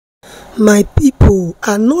My people,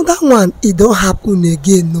 another one it don't happen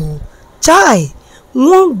again. No, chai,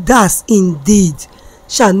 one das indeed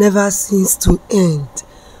shall never cease to end.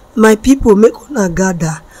 My people, make una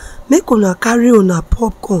gather, make una carry una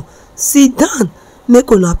popcorn, sit down,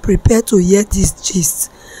 make una prepare to hear this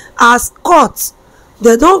gist. As court,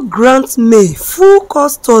 they don't grant May full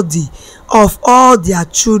custody of all their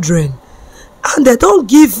children, and they don't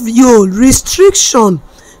give you restriction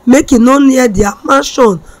make e no near their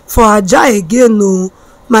mansion for Aja again. No,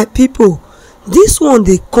 my people, this one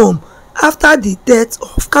dey come after the death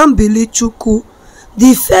of Kambili Chukwu,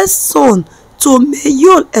 the first son to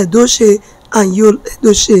Yul Edochie and Yul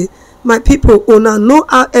Edochie. My people, una know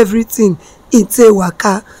how everything e take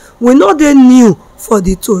waka. We no dey new for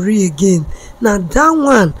the tori again. Na that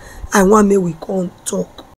one I want make we come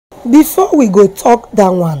talk. Before we go talk that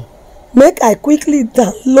one, make I quickly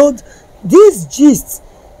download this gist,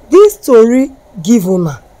 this story give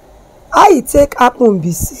una. How e take happen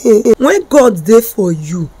be say, when God dey for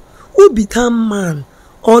you, who be that man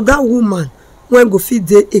or that woman when go fit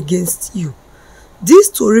dey against you? This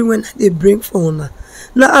story when I dey bring for una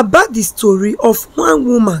na about the story of one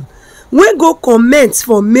woman wey go comment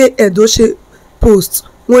for May Edochie post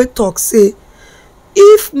wey talk say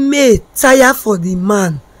if May tire for the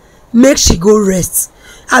man, make she go rest.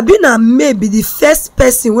 Abi na May be the first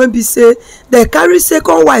person wey be say dem carry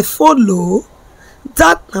second wife follow?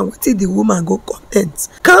 Dat na wetin the woman go comment.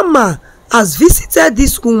 Karma has visited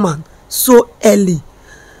this woman so early.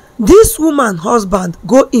 This woman husband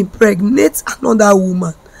go impregnate another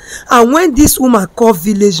woman, and when this woman call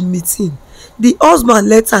village meeting, the husband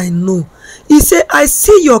let her know. He say, I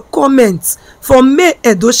see your comments for May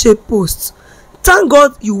Edochie post. Thank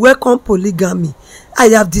God you welcome polygamy. I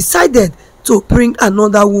have decided to bring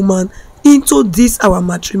another woman into this our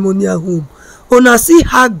matrimonial home. Una see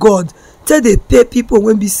how God take dey pay people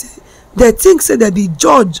when be say they think say they be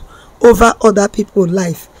judge over other people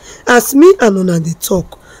life. As me and una dey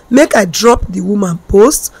talk, make I drop the woman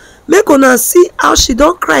post, make una see how she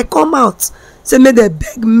don cry come out, say make they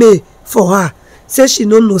beg May for her, say she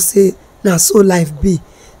no know say na so life be.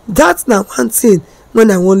 That's na one thing when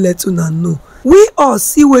I wan let una know. We all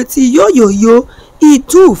see wetin yo e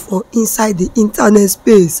do for inside the internet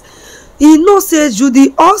space. E know say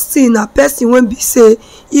Judy Austin na person wey be say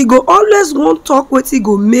e go always wan talk wetin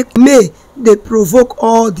go make May dey provoke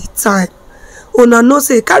all the time. Una know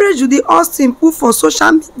say carry Judy Austin put for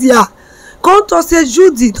social media, come talk say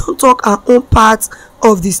Judy don talk her own part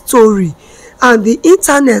of the story, and the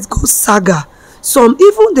internet go saga. Some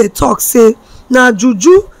even dey talk say na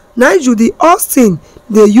juju na Judy Austin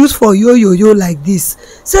dey use for yo like this,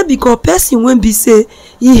 say because person wey be say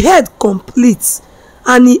e head complete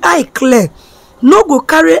and e eye clear no go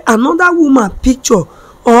carry another woman picture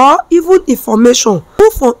or even information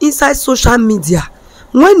put for inside social media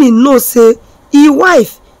when e know say e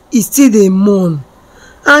wife e still dey mourn,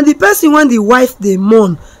 and the person when the wife dey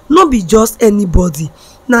mourn no be just anybody,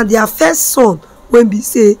 na their first son wey be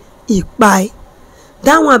say e kpai.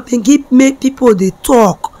 That one begin make people dey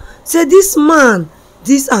talk say this man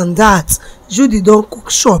this and that, Judy don cook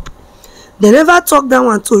shop. They never talk that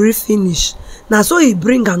one tori finish, na so he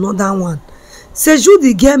bring another one. Say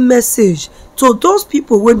Judy get message to those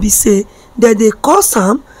people wey be say that they curse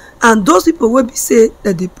am, and those people wey be say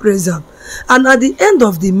that they praise am. And at the end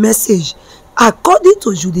of the message, according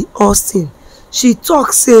to Judy Austin, she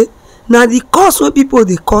talk say na the curse wey people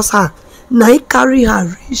dey curse her na e carry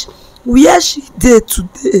her reach where she dey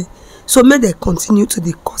today, so make dem continue to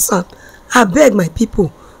dey curse am. Abeg my people,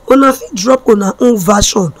 una fit drop una own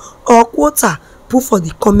version or quote put for the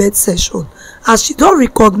comment section, as she don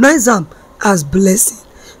recognize am as blessing,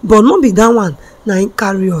 but no be that one na im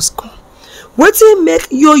carry us come. Wetin make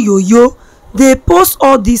yo dey post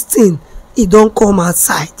all dis thing e don come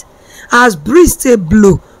outside. As breeze take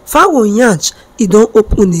blow, fowl yansh e don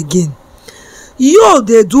open again. Yo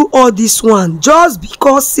dey do all this one just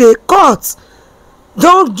because say court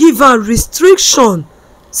don give am restriction,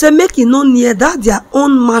 say make e no near that their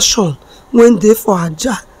own mansion when dey for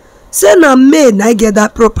Aja. Say na May na get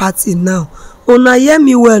that property now. Una hear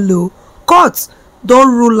me well o. Court don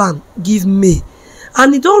rule am give May,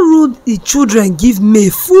 and e don rule the children give May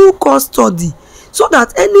full custody, so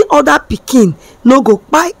that any other pikin no go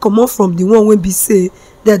kpai comot from the one wey be say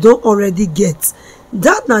dem don already get.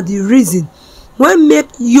 That na the reason when make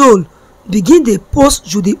Yul begin dey post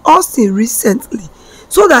Judy Austin recently,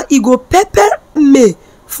 so that e go pepper May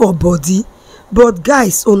for body. But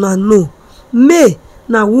guys, una know May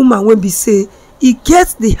na woman wey be say e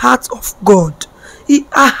get the heart of God.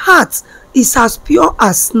 Her heart is as pure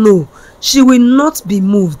as snow. She will not be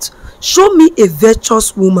moved. Show me a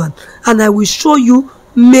virtuous woman and I will show you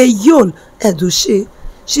Mayol Edochie.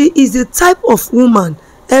 She is the type of woman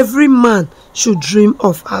every man should dream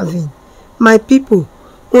of having. My people,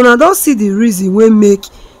 una don see the reason wey make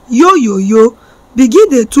yo begin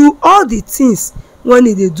dey do all the things when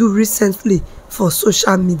e dey do recently for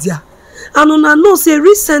social media. And una know say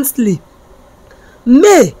recently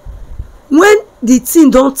May, when the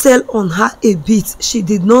thing don tell on her a bit, she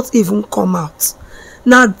did not even come out.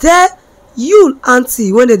 Na there Yul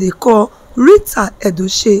aunty wey dem dey call Rita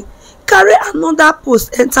Edochie carry another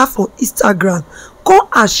post enter for Instagram come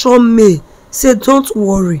assure May say don't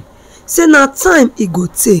worry, say na time e go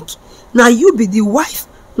take, na you be the wife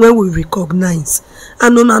when we recognize.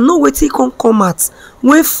 And una know wetin come out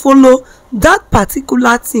wey follow that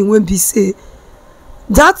particular thing wey be say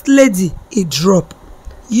that lady e drop.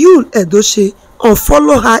 Yul Edochie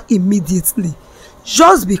unfollow her immediately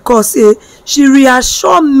just because say she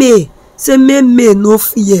reassure May say May no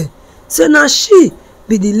fear, say na she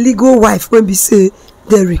be the legal wife wey be say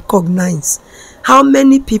they recognize. How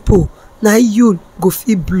many people na Yul go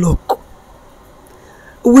fit block?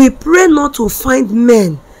 We pray not to find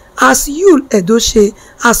men as Yul Edochie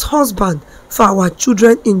as husband for our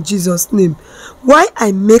children in Jesus' name. Why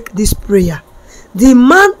I make this prayer? The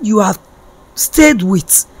man you have stayed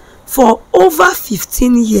with for over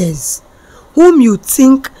 15 years, whom you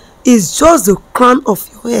think is just the crown of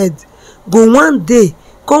your head, go one day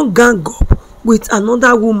come gang up with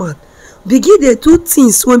another woman, begin dey do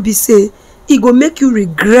things wey be say e go make you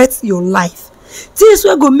regret your life, things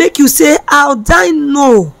wey go make you say I'll die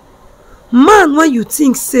no. Man when you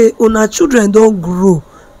think say una children don grow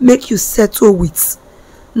make you settle with,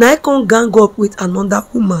 na come gang up with another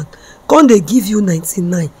woman, come dey give you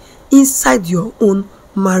 99 inside your own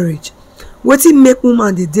marriage. Wetin make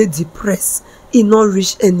woman dey depressed? E no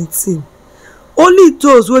reach anything. Only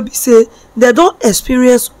those wey be say they don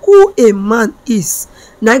experience who a man is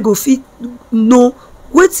na go fit know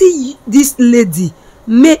wetin this lady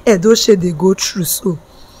May Edochie dey go through. So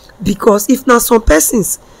because if na some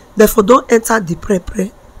persons therefore don enter the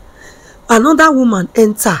pre another woman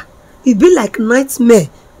enter, e be like nightmare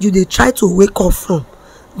you dey try to wake up from.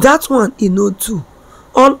 That one e no do.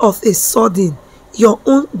 All of a sudden your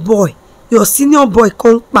own boy, your senior boy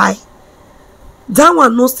come kpai. That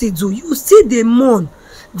one no still do. You still dey mourn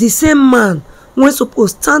the same man wey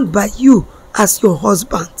suppose stand by you as your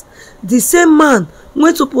husband, the same man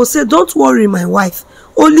wey suppose say don't worry my wife,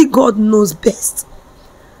 only God knows best.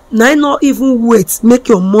 Na not even wait make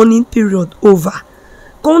your mourning period over,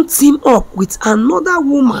 come team up with another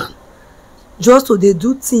woman just to dey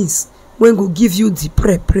do things wey go give you the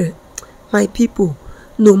pre. My people,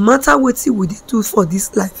 no matter wetin we dey do for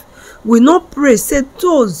this life, we no pray say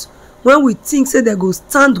those when we think say they go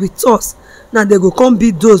stand with us, now they go come be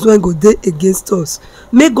those when go dey against us.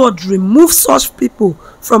 May God remove such people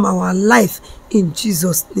from our life in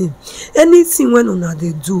Jesus' name. Anything when una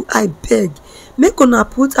dey do, I beg, make una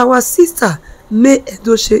put our sister May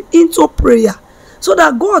Edochie into prayer so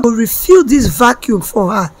that God will refill this vacuum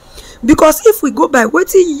for her. Because if we go by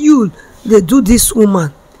wetin Yul dey do this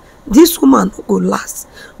woman no go last.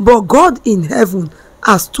 But God in heaven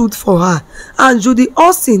has stood for her, and Judy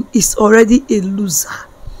Austin is already a loser.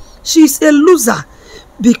 She is a loser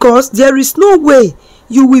because there is no way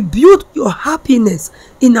you will build your happiness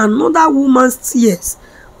in another woman's tears.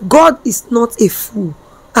 God is not a fool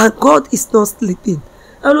and God is not sleeping.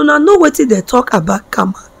 And una know wetin they talk about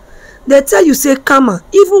karma. They tell you say karma,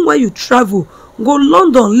 even when you travel, go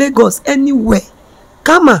London, Lagos, anywhere,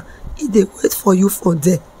 karma e dey wait for you for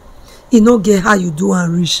there. E no get how you do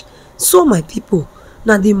and reach. So my people,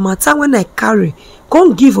 na the matter when I carry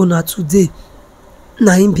come give una today,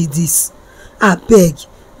 na im be this. Abeg,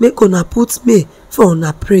 make una put me for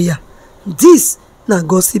una prayer. This na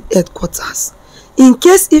gossip headquarters. In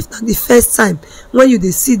case if na the first time when you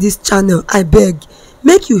dey see this channel, I beg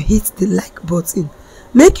make you hit the like button,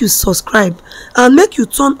 make you subscribe, and make you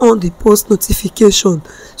turn on the post notification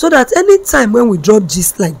so that anytime when we drop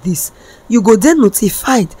gist like this, you go dey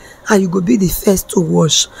notified and you go be the first to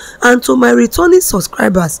watch. And to my returning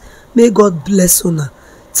subscribers, may God bless una.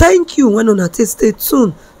 Thank you when una stay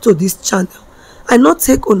tuned to this channel. I not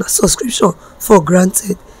take una subscription for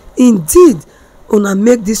granted. Indeed, una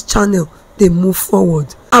make this channel they move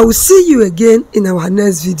forward. I will see you again in our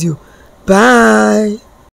next video. Bye.